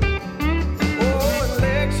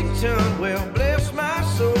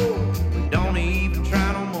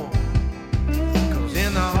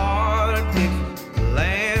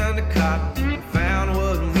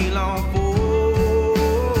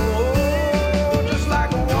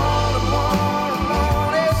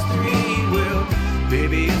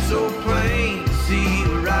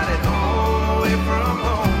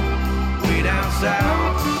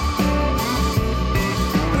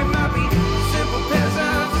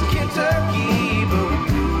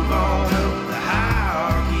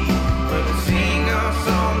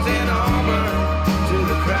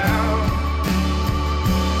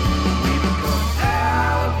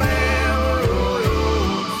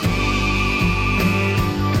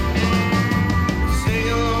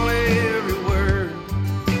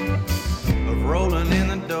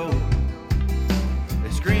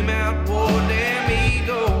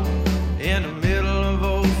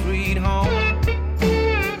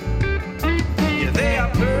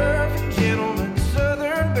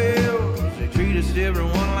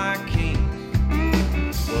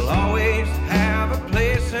 We'll always have a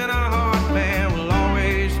place in our heart, man. We'll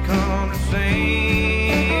always come to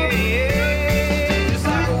sing. Just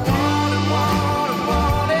like a one and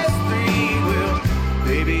one is three. Well,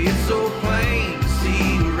 baby, it's so plain to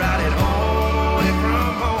see. We're right at home, away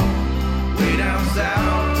from home, way down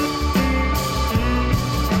south.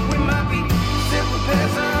 We might be simple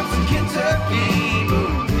peasants in Kentucky, but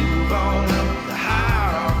we move on up the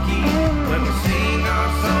hierarchy when we sing our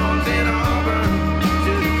songs in Auburn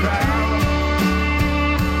to the crowd.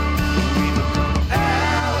 We become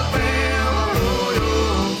Alabama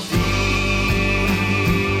royalty.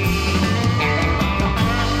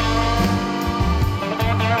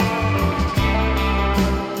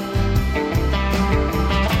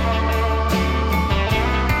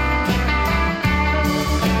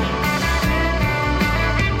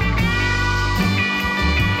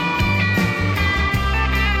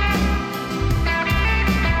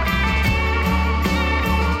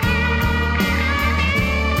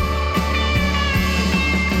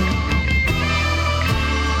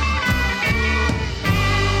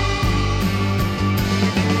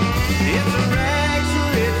 It's a rags to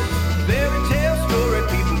riches fairy tale story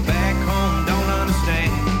people back home don't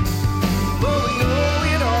understand. But we owe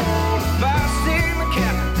it all to Phi Sigma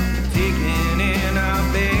Kappa taking in our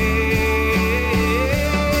bed.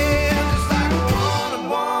 Just like a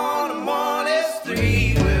one and one is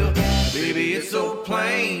three. Well, baby, it's so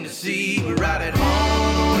plain to see. We're right at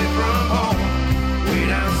home, away from home, way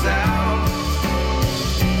down south.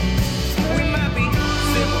 We might be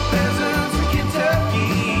simple peasants in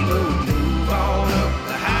Kentucky, but we move on up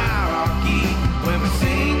the hierarchy when we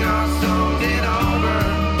sing our songs in Auburn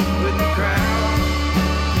with the crowd.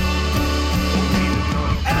 We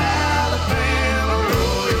become Alabama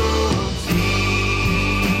royalty.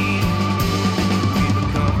 We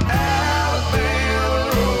become Alabama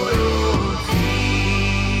royalty.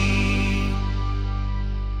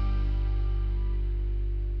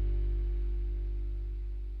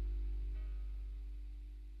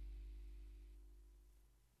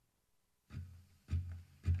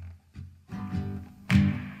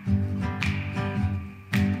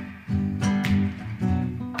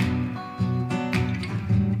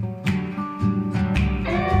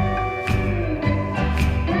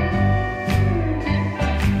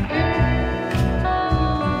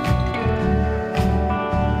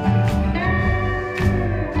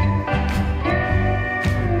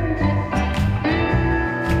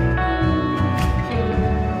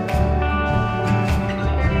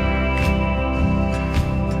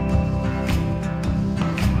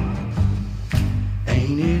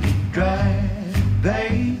 Ain't it a drag,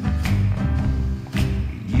 babe?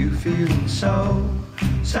 You feeling so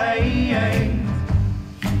safe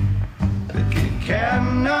that you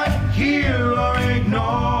cannot hear or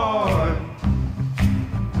ignore.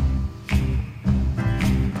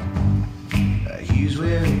 He's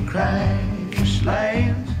wearing crash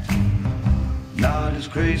lands, not as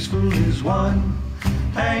graceful as one.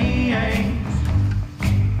 Hey,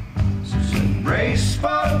 so embrace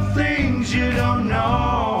for the things you don't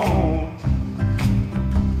know.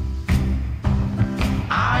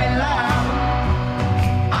 I laugh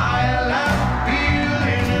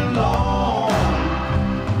feeling alone.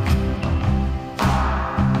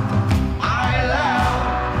 I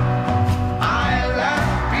laugh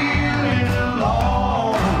feeling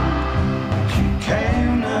alone. But you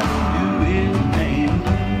cannot do it, man.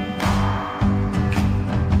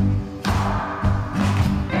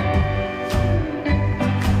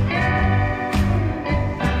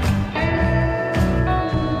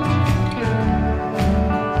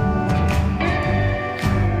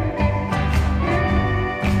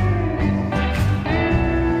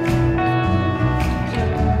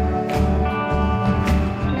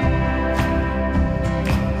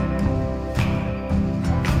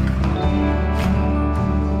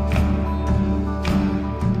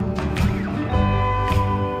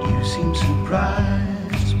 You seem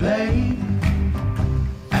surprised, babe,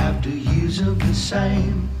 after years of the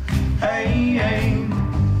same. Hey,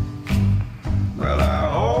 well, I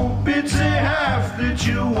hope it's a half that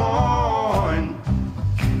you want.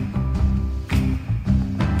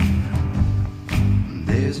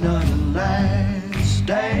 There's not a last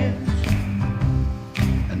dance,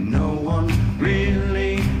 and no one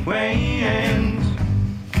really wins.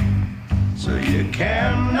 So you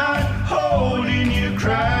cannot hold in your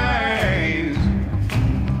cries,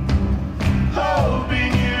 hope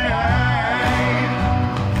in your eyes.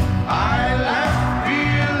 I laugh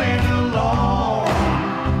feeling alone.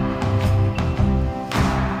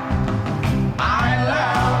 I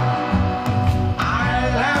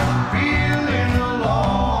laugh feeling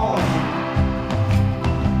alone.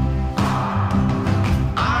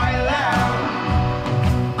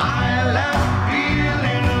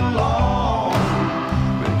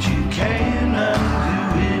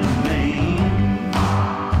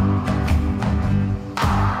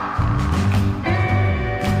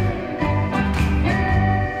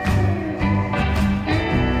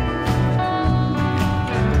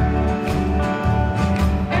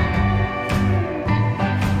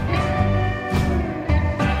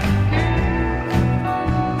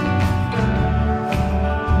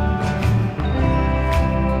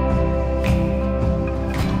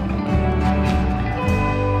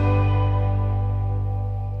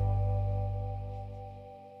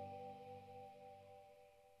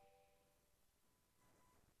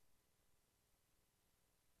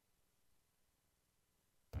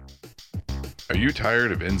 Are you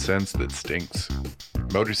tired of incense that stinks?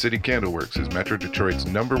 Motor City Candleworks is Metro Detroit's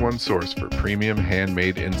 #1 source for premium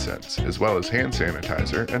handmade incense, as well as hand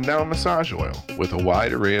sanitizer and now massage oil, with a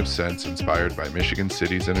wide array of scents inspired by Michigan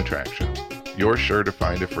cities and attractions. You're sure to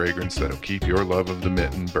find a fragrance that'll keep your love of the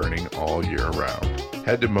mitten burning all year round.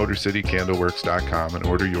 Head to MotorCityCandleworks.com and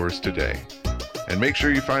order yours today. And make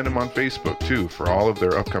sure you find them on Facebook too for all of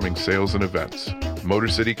their upcoming sales and events. Motor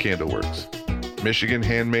City Candleworks. Michigan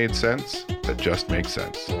handmade scents that just make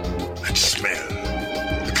sense. That smell.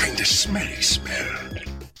 The kind of smelly smell.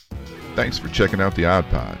 Thanks for checking out the Odd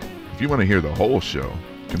Pod. If you want to hear the whole show,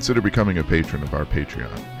 consider becoming a patron of our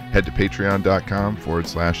Patreon. Head to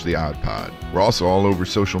patreon.com/the Odd Pod. We're also all over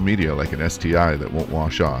social media like an STI that won't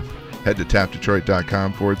wash off. Head to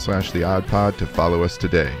tapdetroit.com/the Odd Pod to follow us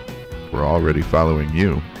today. We're already following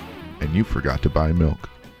you, and you forgot to buy milk.